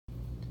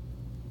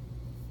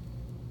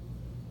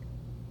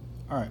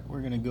Alright, we're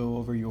going to go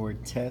over your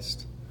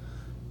test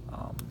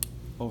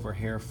over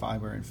hair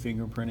fiber and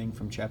fingerprinting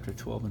from chapter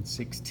 12 and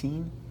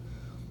 16.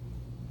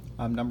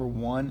 Number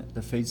 1,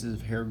 the phases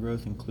of hair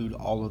growth include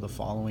all of the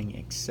following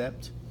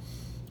except.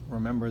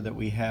 Remember that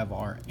we have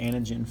our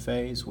anagen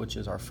phase, which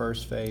is our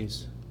first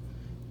phase,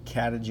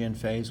 catagen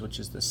phase, which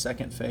is the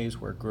second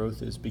phase where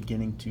growth is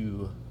beginning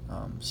to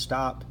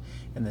stop,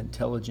 and then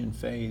telogen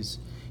phase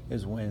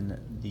is when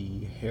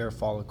the hair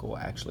follicle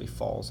actually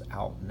falls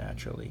out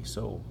naturally.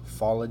 So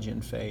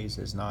phallogen phase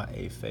is not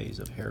a phase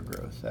of hair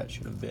growth. That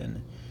should have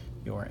been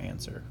your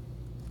answer.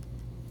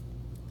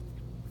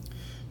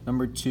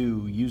 Number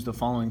 2, use the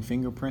following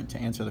fingerprint to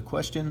answer the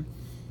question.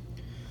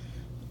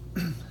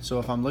 So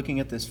if I'm looking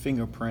at this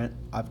fingerprint,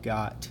 I've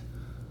got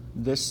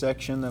this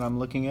section that I'm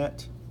looking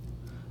at.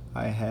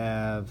 I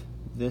have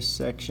this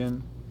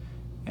section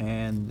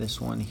and this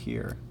one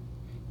here.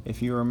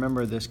 If you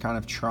remember, this kind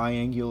of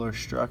triangular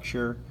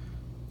structure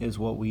is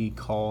what we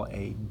call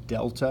a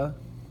delta.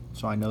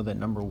 So I know that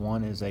number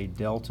 1 is a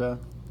delta.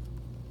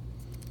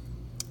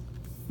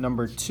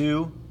 Number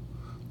 2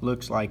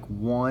 looks like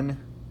 1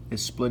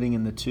 is splitting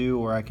into 2,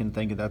 or I can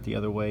think of that the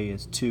other way,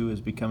 is 2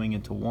 is becoming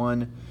into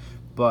 1.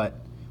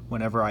 But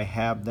whenever I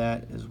have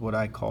that is what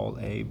I call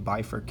a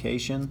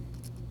bifurcation,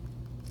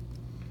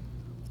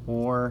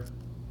 or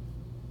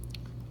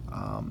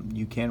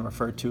you can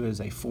refer to it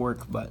as a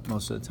fork, but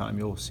most of the time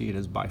you'll see it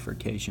as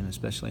bifurcation,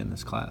 especially in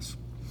this class.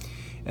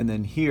 And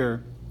then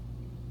here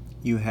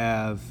you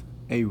have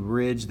a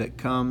ridge that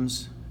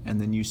comes, and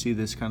then you see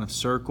this kind of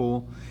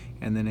circle,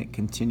 and then it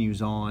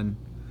continues on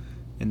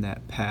in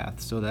that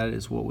path. So that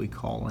is what we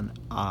call an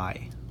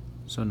eye.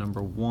 So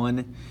number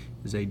 1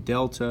 is a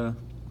delta,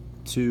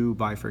 2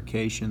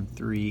 bifurcation,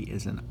 3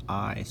 is an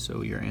eye.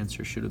 So your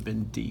answer should have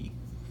been D.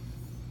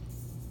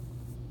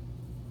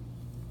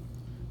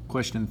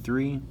 Question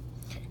 3,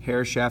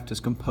 hair shaft is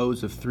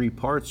composed of 3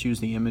 parts. Use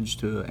the image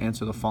to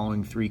answer the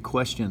following 3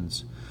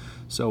 questions.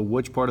 So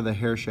which part of the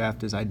hair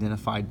shaft is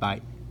identified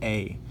by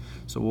A?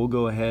 So we'll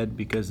go ahead,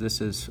 because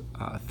this is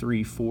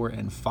 3, 4,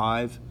 and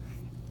 5.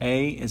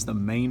 A is the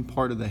main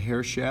part of the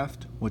hair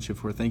shaft, which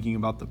if we're thinking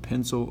about the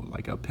pencil,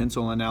 like a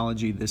pencil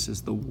analogy, this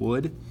is the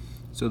wood.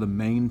 So the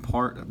main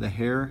part of the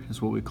hair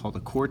is what we call the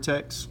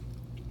cortex.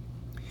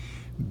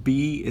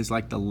 B is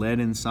like the lead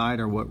inside,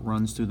 or what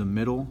runs through the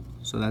middle.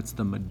 So that's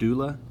the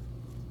medulla.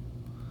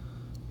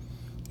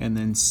 And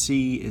then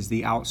C is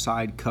the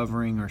outside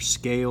covering, or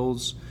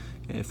scales.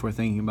 If we're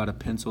thinking about a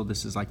pencil,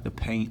 this is like the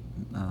paint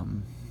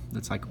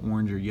that's like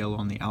orange or yellow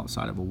on the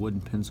outside of a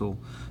wooden pencil.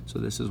 So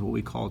this is what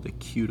we call the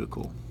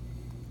cuticle.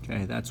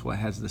 Okay, that's what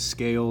has the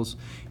scales,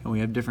 and we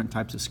have different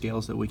types of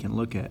scales that we can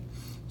look at.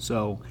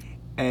 So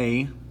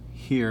A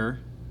here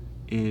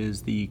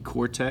is the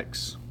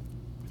cortex.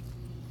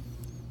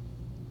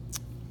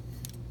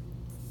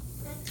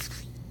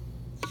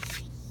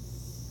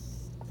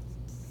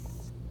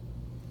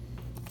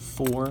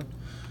 Four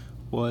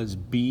was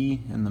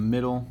B in the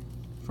middle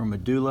for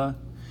medulla,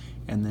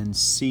 and then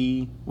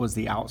C was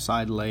the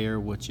outside layer,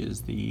 which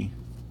is the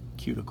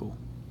cuticle.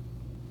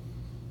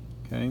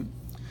 Okay.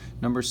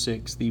 Number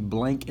 6, the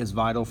blank is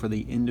vital for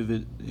the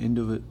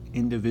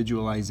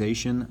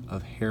individualization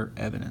of hair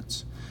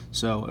evidence.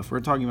 So if we're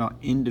talking about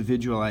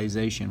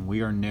individualization, we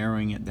are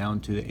narrowing it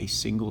down to a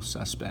single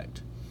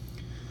suspect.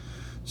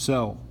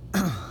 So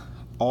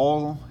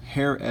all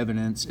hair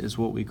evidence is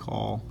what we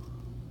call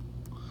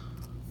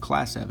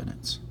class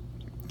evidence.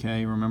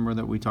 Okay, remember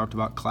that we talked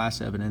about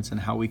class evidence and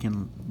how we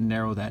can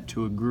narrow that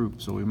to a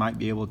group. So we might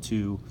be able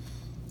to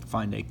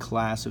find a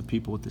class of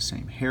people with the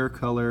same hair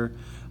color,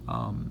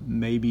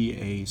 maybe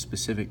a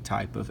specific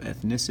type of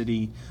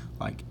ethnicity,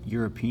 like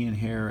European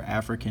hair,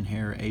 African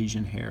hair,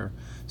 Asian hair,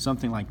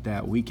 something like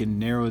that. We can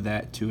narrow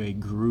that to a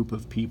group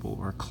of people,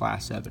 or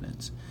class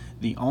evidence.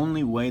 The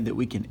only way that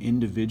we can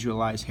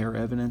individualize hair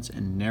evidence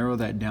and narrow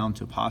that down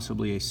to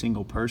possibly a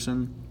single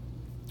person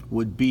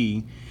would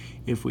be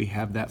if we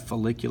have that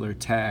follicular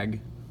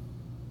tag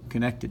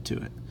connected to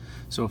it.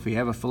 So if we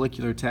have a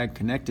follicular tag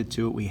connected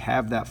to it, we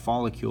have that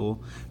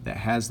follicle that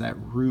has that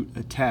root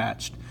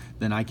attached,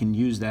 then I can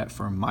use that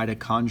for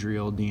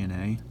mitochondrial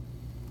DNA.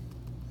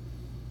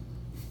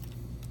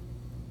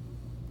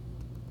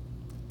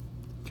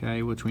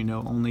 Okay, which we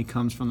know only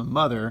comes from the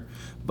mother,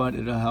 but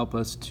it'll help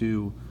us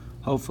to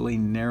hopefully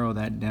narrow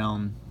that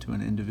down to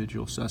an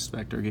individual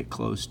suspect, or get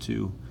close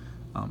to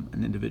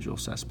an individual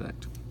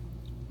suspect.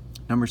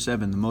 Number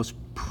 7, the most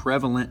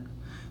prevalent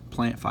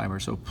plant fiber.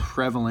 So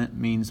prevalent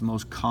means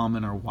most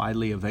common or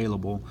widely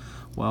available.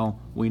 Well,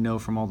 we know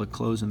from all the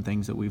clothes and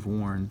things that we've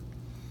worn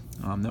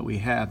that we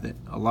have that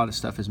a lot of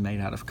stuff is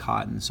made out of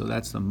cotton. So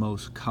that's the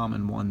most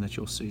common one that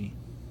you'll see.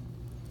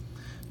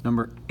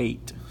 Number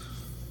 8,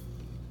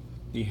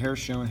 the hair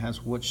shown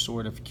has which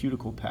sort of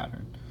cuticle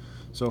pattern?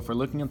 So if we're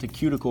looking at the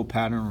cuticle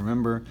pattern,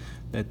 remember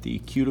that the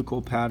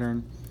cuticle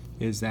pattern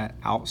is that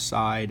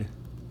outside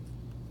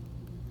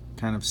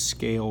kind of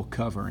scale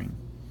covering.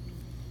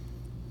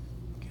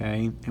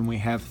 Okay, and we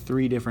have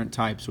 3 different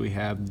types. We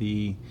have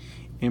the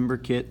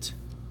imbricate,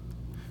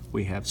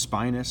 we have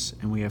spinous,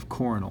 and we have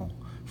coronal.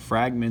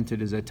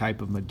 fragmented is a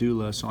type of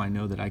medulla, so I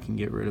know that I can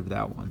get rid of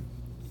that one.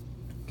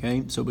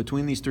 Okay, so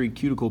between these three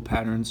cuticle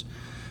patterns,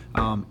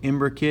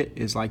 imbricate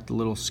is like the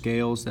little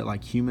scales that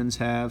like humans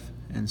have,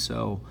 and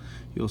so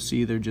you'll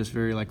see they're just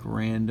very like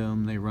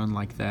random, they run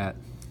like that.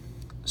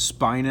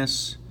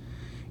 Spinous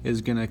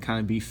is going to kind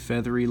of be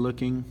feathery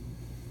looking,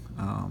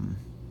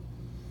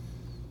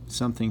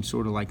 something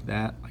sort of like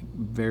that, like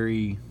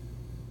very,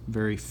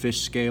 very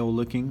fish scale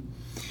looking.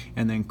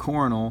 And then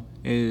coronal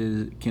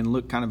can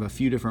look kind of a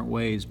few different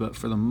ways, but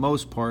for the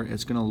most part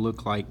it's going to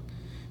look like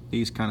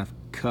these kind of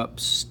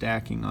cups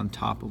stacking on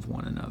top of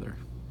one another.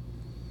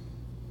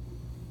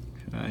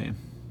 Okay,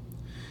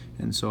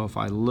 and so if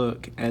I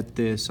look at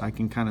this, I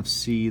can kind of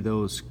see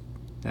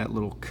that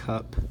little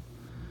cup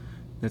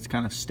that's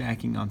kind of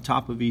stacking on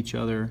top of each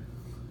other,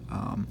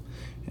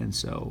 and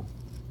so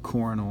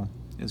coronal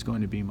is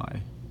going to be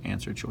my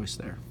answer choice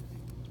there.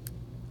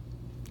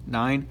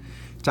 9,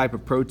 type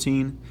of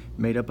protein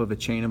made up of a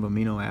chain of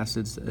amino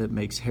acids that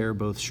makes hair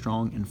both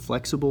strong and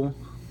flexible.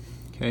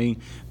 Okay,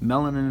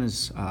 melanin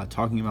is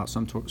talking about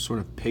some sort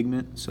of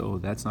pigment, so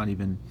that's not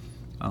even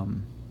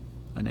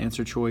an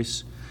answer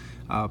choice.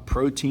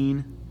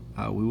 Protein,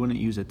 we wouldn't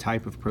use a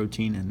type of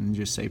protein and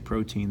just say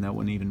protein. That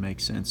wouldn't even make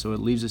sense. So it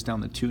leaves us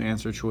down to 2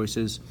 answer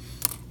choices.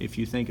 If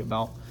you think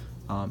about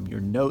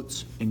your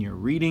notes and your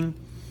reading,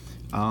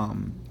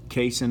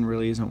 casein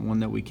really isn't one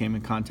that we came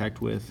in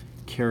contact with.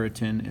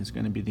 Keratin is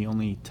going to be the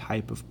only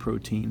type of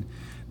protein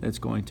that's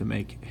going to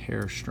make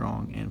hair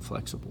strong and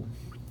flexible.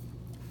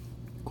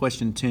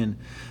 Question 10,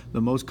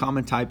 the most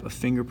common type of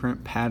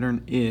fingerprint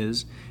pattern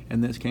is,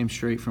 and this came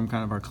straight from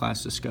kind of our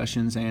class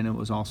discussions and it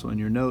was also in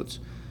your notes,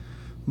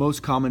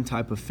 most common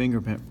type of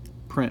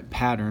fingerprint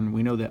pattern,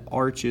 we know that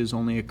arches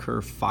only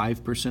occur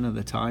 5% of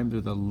the time.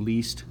 They're the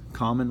least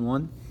common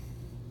one.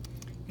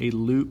 A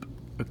loop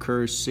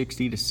occurs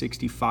 60 to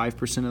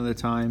 65% of the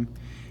time,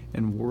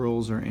 and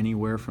whorls are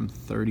anywhere from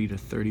 30 to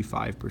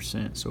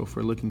 35%. So if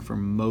we're looking for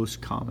most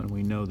common,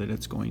 we know that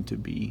it's going to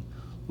be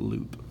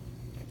loop.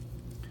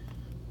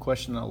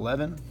 Question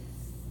 11.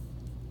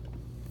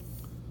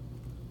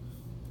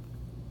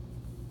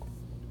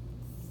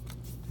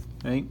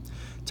 Okay.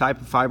 Type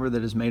of fiber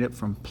that is made up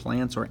from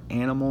plants or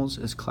animals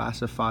is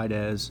classified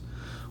as,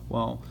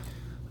 well,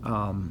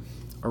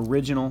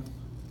 original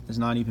is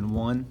not even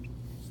one.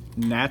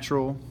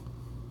 Natural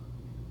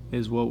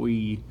is what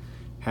we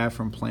have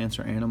from plants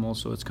or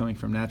animals, so it's coming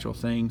from natural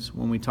things.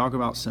 When we talk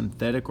about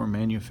synthetic or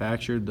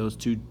manufactured, those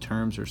two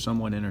terms are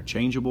somewhat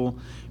interchangeable,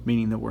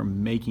 meaning that we're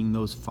making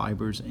those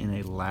fibers in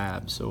a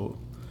lab. So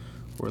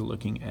we're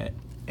looking at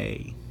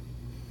A.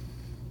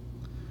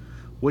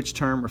 Which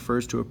term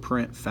refers to a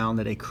print found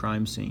at a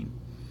crime scene?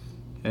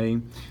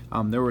 Okay,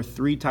 there were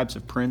 3 types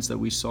of prints that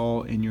we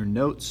saw in your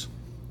notes: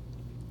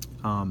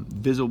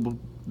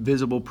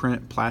 visible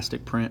print,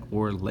 plastic print,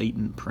 or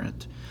latent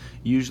print.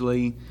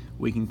 Usually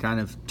we can kind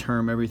of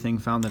term everything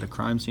found at a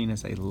crime scene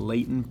as a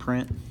latent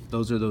print.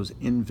 Those are those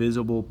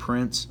invisible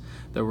prints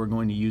that we're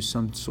going to use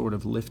some sort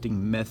of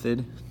lifting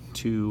method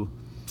to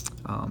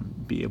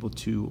be able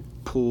to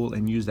pull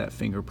and use that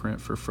fingerprint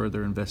for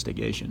further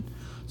investigation.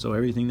 So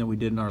everything that we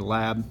did in our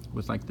lab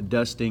with like the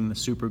dusting, the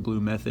super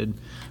glue method,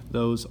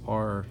 those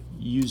are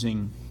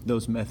using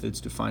those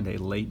methods to find a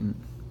latent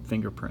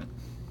fingerprint.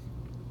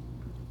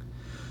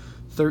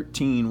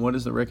 13, what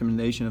is the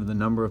recommendation of the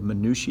number of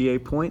minutiae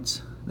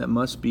points that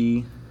must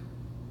be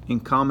in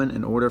common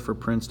in order for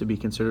prints to be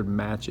considered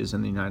matches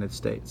in the United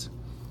States?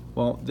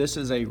 Well, this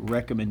is a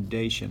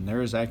recommendation.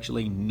 There is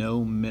actually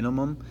no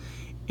minimum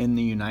in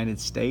the United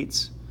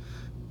States.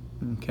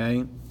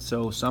 Okay,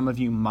 so some of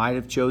you might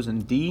have chosen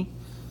D,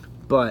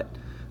 but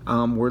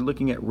we're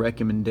looking at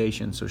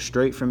recommendations. So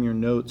straight from your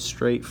notes,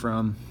 straight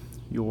from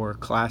your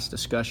class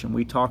discussion,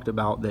 we talked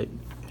about that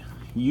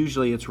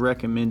usually it's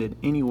recommended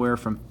anywhere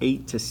from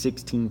 8 to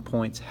 16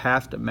 points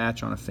have to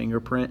match on a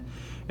fingerprint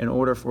in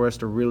order for us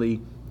to really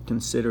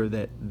consider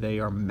that they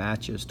are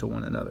matches to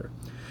one another.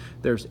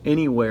 There's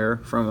anywhere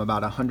from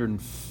about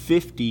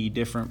 150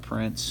 different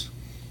prints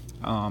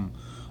on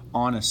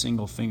a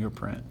single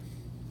fingerprint.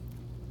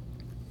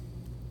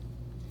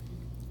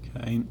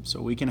 Okay,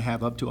 so we can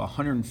have up to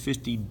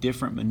 150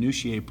 different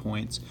minutiae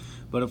points,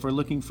 but if we're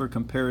looking for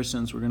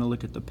comparisons, we're going to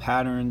look at the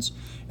patterns,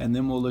 and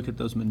then we'll look at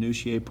those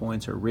minutiae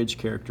points or ridge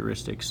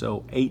characteristics.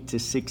 So 8 to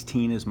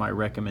 16 is my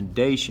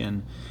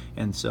recommendation,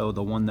 and so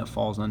the one that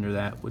falls under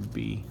that would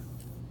be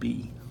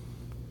B.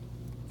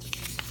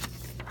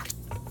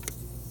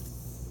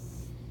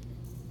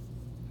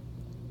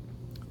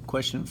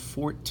 Question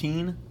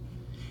 14.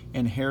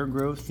 In hair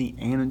growth, the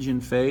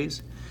anagen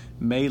phase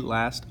may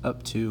last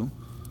up to,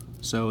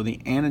 so the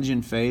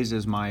anagen phase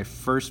is my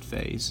first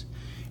phase,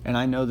 and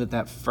I know that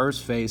that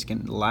first phase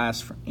can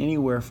last for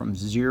anywhere from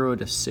 0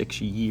 to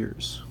 6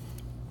 years.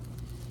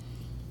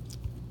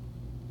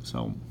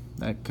 So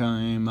that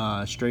came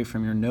straight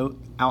from your note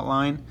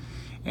outline,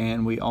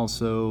 and we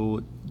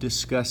also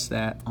discussed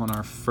that on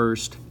our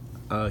first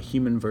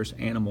human versus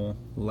animal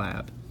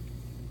lab.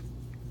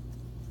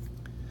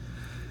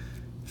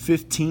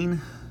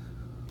 15.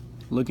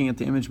 looking at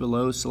the image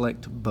below,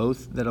 select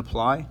both that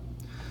apply.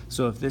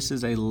 So if this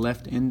is a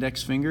left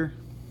index finger,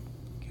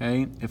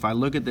 okay, if I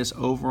look at this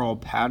overall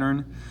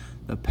pattern,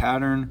 the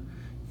pattern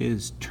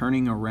is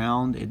turning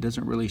around. It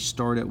doesn't really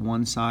start at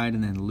one side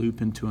and then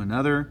loop into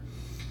another.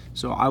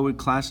 So I would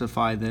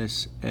classify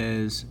this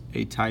as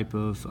a type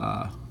of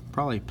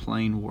probably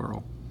plain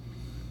whorl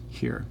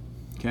here.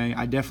 Okay,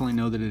 I definitely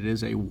know that it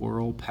is a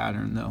whorl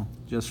pattern though,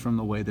 just from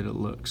the way that it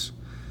looks.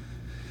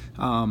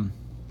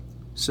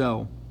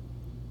 So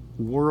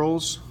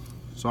whorls,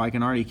 so I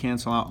can already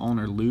cancel out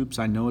ulnar loops.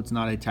 I know it's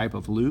not a type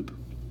of loop.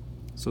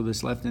 So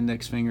this left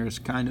index finger is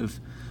kind of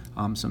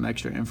some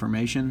extra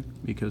information,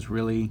 because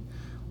really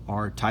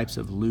our types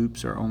of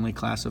loops are only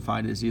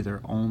classified as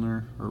either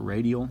ulnar or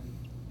radial.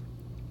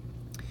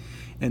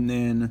 And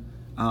then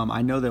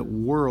I know that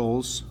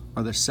whorls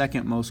are the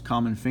second most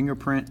common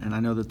fingerprint, and I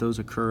know that those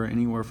occur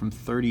anywhere from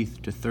 30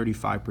 to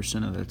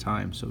 35% of the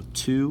time. So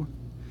 2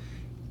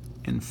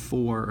 and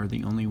 4 are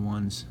the only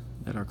ones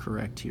that are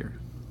correct here.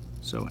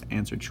 So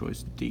answer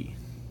choice D.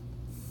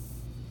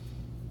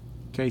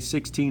 Okay,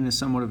 16 is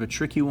somewhat of a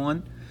tricky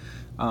one.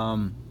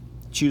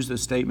 Choose the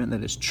statement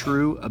that is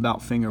true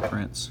about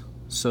fingerprints.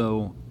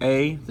 So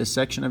A, the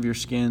section of your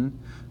skin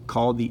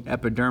called the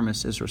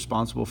epidermis is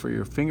responsible for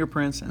your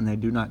fingerprints, and they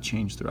do not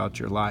change throughout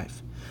your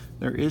life.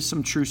 There is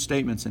some true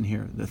statements in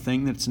here. The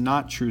thing that's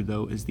not true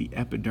though is the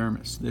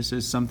epidermis. This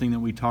is something that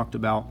we talked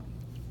about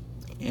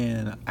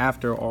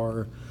after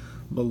our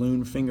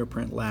balloon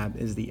fingerprint lab,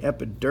 is the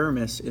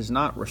epidermis is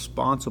not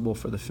responsible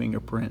for the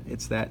fingerprint.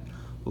 It's that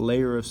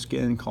layer of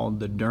skin called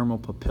the dermal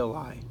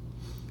papillae.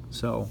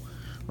 So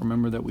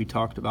remember that we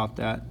talked about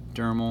that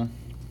dermal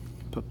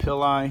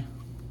papillae.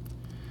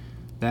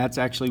 That's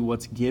actually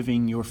what's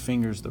giving your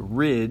fingers the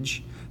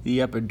ridge.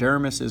 The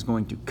epidermis is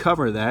going to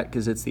cover that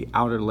because it's the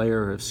outer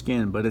layer of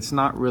skin, but it's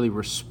not really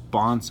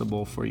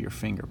responsible for your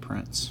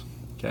fingerprints,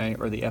 okay?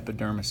 Or the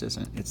epidermis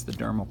isn't, it's the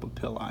dermal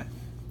papillae.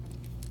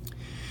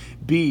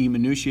 B,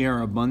 minutiae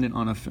are abundant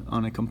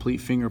on a complete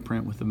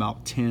fingerprint with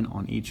about 10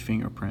 on each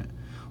fingerprint.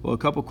 Well, a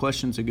couple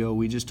questions ago,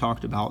 we just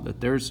talked about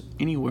that there's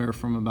anywhere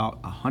from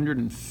about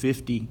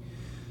 150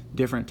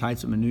 different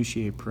types of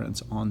minutiae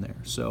prints on there.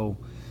 So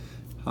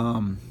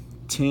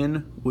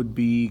 10 would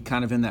be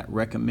kind of in that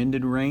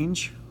recommended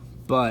range,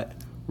 but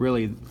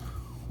really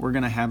we're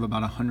going to have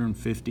about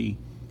 150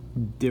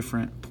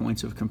 different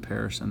points of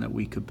comparison that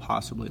we could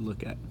possibly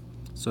look at.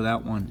 So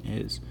that one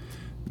is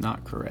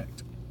not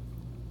correct.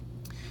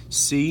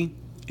 C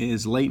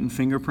is latent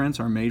fingerprints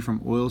are made from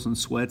oils and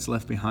sweats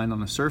left behind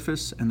on a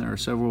surface, and there are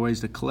several ways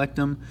to collect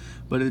them,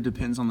 but it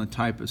depends on the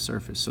type of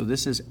surface. So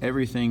this is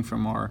everything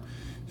from our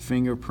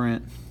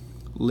fingerprint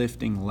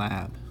lifting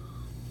lab.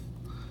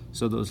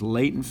 So those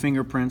latent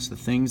fingerprints, the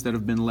things that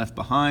have been left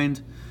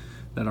behind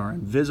that are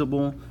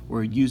invisible,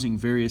 we're using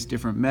various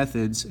different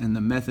methods, and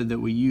the method that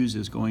we use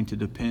is going to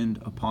depend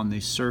upon the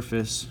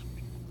surface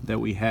that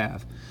we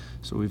have.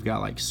 So we've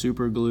got like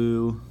super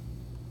glue,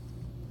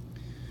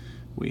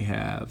 we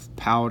have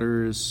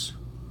powders,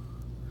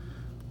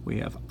 we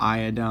have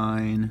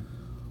iodine,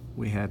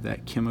 we have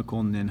that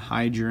chemical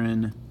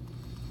ninhydrin.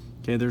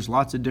 Okay, there's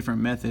lots of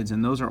different methods,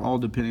 and those are all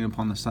depending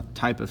upon the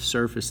type of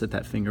surface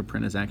that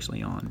fingerprint is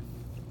actually on.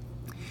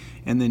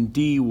 And then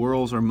D,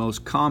 whorls are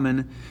most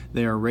common.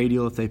 They are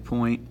radial if they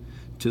point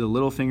to the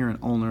little finger and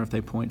ulnar if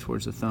they point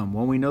towards the thumb.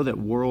 Well, we know that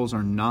whorls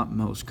are not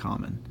most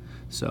common.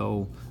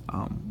 So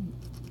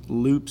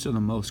loops are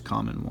the most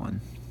common one,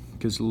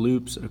 because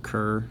loops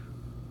occur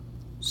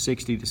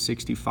 60 to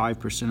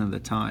 65% of the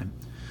time.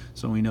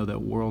 So we know that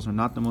whorls are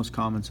not the most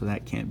common, so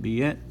that can't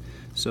be it.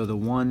 So the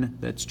one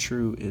that's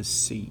true is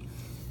C.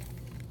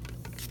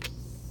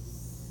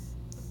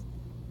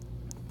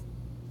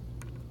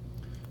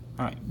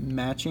 All right,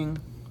 matching.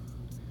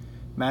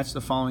 Match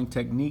the following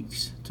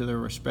techniques to their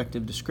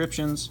respective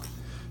descriptions.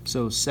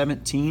 So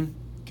 17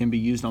 can be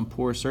used on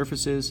porous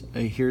surfaces,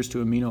 adheres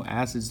to amino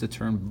acids to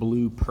turn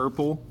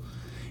blue-purple,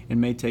 and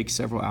may take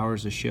several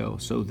hours to show.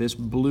 So this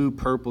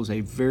blue-purple is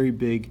a very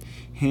big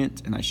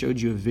hint, and I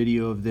showed you a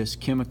video of this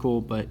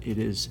chemical, but it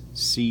is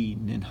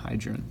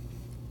C-ninhydrin.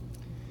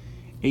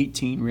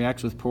 18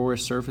 reacts with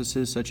porous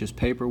surfaces such as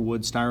paper,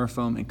 wood,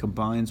 styrofoam, and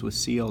combines with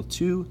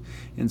Cl2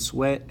 and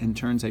sweat and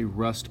turns a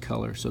rust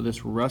color. So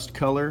this rust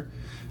color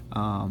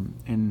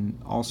and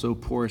also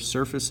porous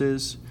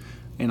surfaces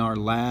in our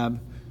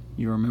lab,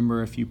 you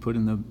remember if you put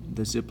in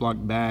the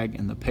Ziploc bag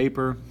and the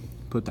paper,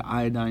 put the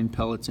iodine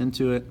pellets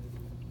into it,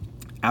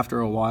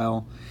 after a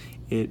while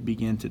it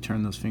began to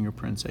turn those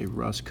fingerprints a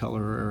rust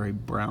color or a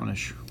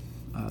brownish,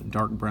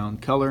 dark brown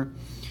color.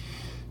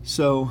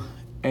 So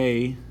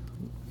A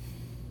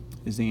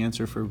is the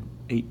answer for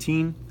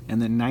 18,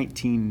 and then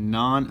 19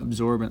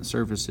 non-absorbent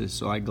surfaces,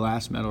 so like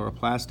glass, metal, or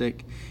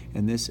plastic,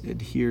 and this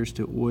adheres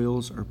to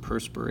oils or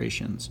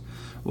perspirations.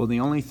 Well, the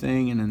only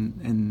thing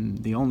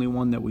and the only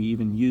one that we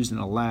even used in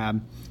a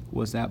lab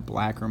was that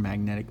black or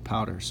magnetic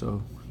powder.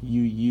 So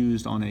you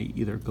used on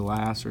either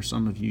glass, or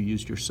some of you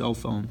used your cell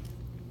phone,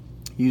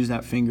 use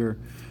that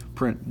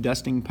fingerprint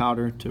dusting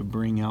powder to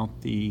bring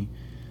out the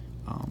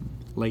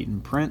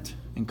latent print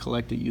and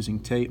collect it using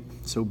tape.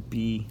 So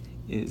B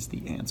is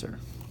the answer.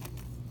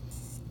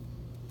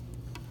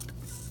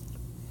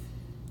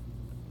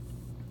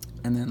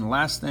 And then the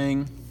last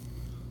thing,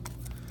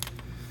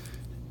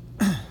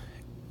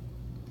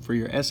 for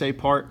your essay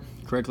part,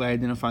 correctly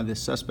identify the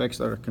suspects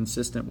that are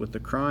consistent with the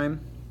crime.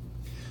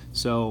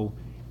 So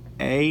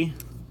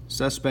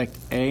suspect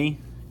A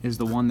is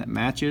the one that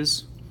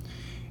matches,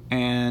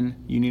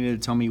 and you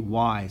needed to tell me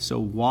why. So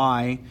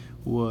why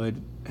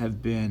would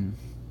have been,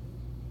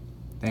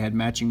 they had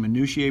matching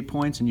minutiae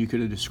points, and you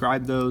could have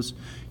described those.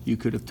 You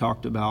could have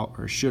talked about,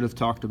 or should have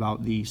talked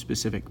about, the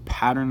specific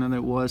pattern that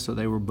it was. So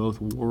they were both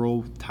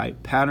whorl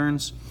type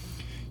patterns.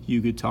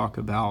 You could talk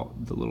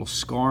about the little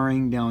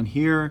scarring down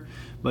here,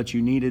 but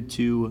you needed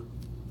to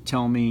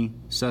tell me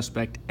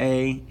suspect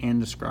A and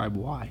describe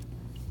why.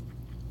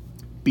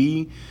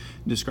 B,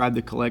 describe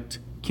the collect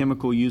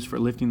chemical used for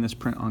lifting this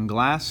print on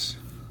glass.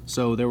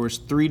 So there was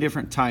 3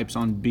 different types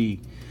on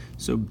B.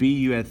 So B,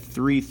 you had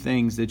 3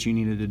 things that you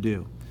needed to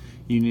do.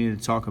 You needed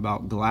to talk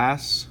about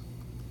glass,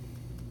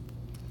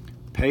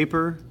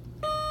 paper,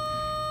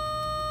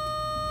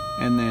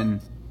 and then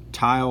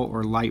tile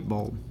or light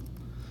bulb.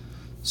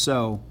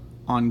 So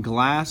on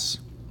glass,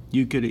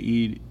 you could have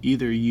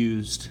either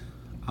used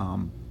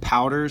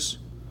powders,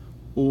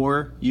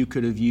 or you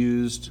could have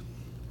used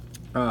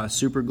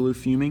super glue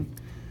fuming.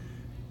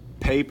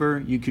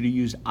 Paper, you could have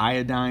used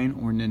iodine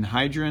or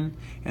ninhydrin,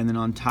 and then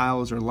on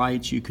tiles or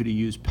lights, you could have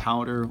used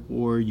powder,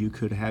 or you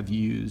could have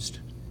used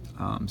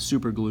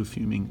super glue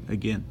fuming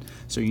again.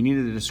 So you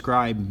needed to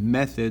describe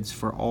methods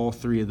for all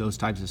 3 of those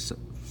types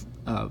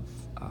of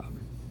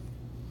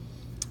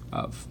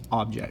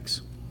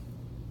objects.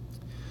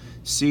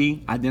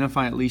 C,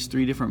 identify at least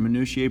 3 different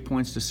minutiae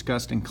points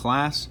discussed in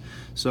class.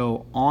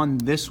 So on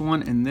this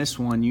one and this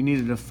one, you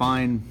needed to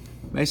find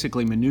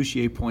basically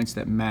minutiae points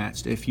that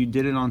matched. If you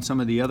did it on some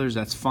of the others,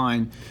 that's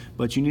fine,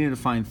 but you needed to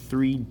find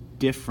 3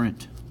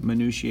 different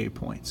minutiae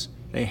points.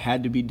 They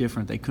had to be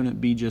different. They couldn't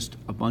be just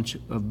a bunch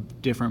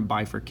of different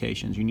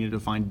bifurcations. You needed to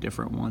find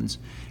different ones,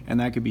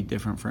 and that could be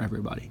different for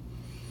everybody.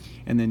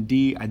 And then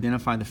D,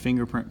 identify the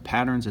fingerprint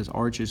patterns as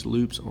arches,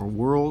 loops, or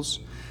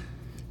whorls.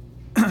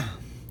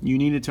 You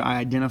needed to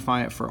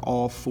identify it for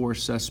all 4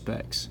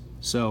 suspects.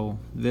 So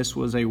this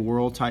was a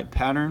whorl type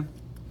pattern.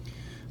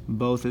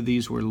 Both of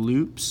these were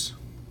loops,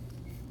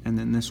 and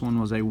then this one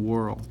was a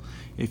whorl.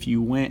 If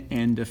you went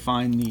and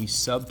defined the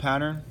sub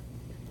pattern,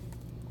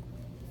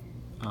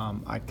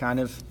 I kind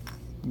of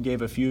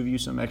gave a few of you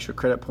some extra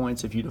credit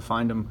points if you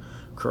defined them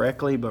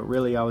correctly, but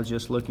really I was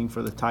just looking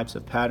for the types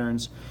of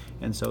patterns,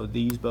 and so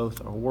these both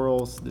are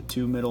whorls. The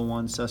 2 middle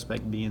ones,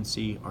 suspect B and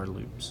C, are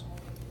loops.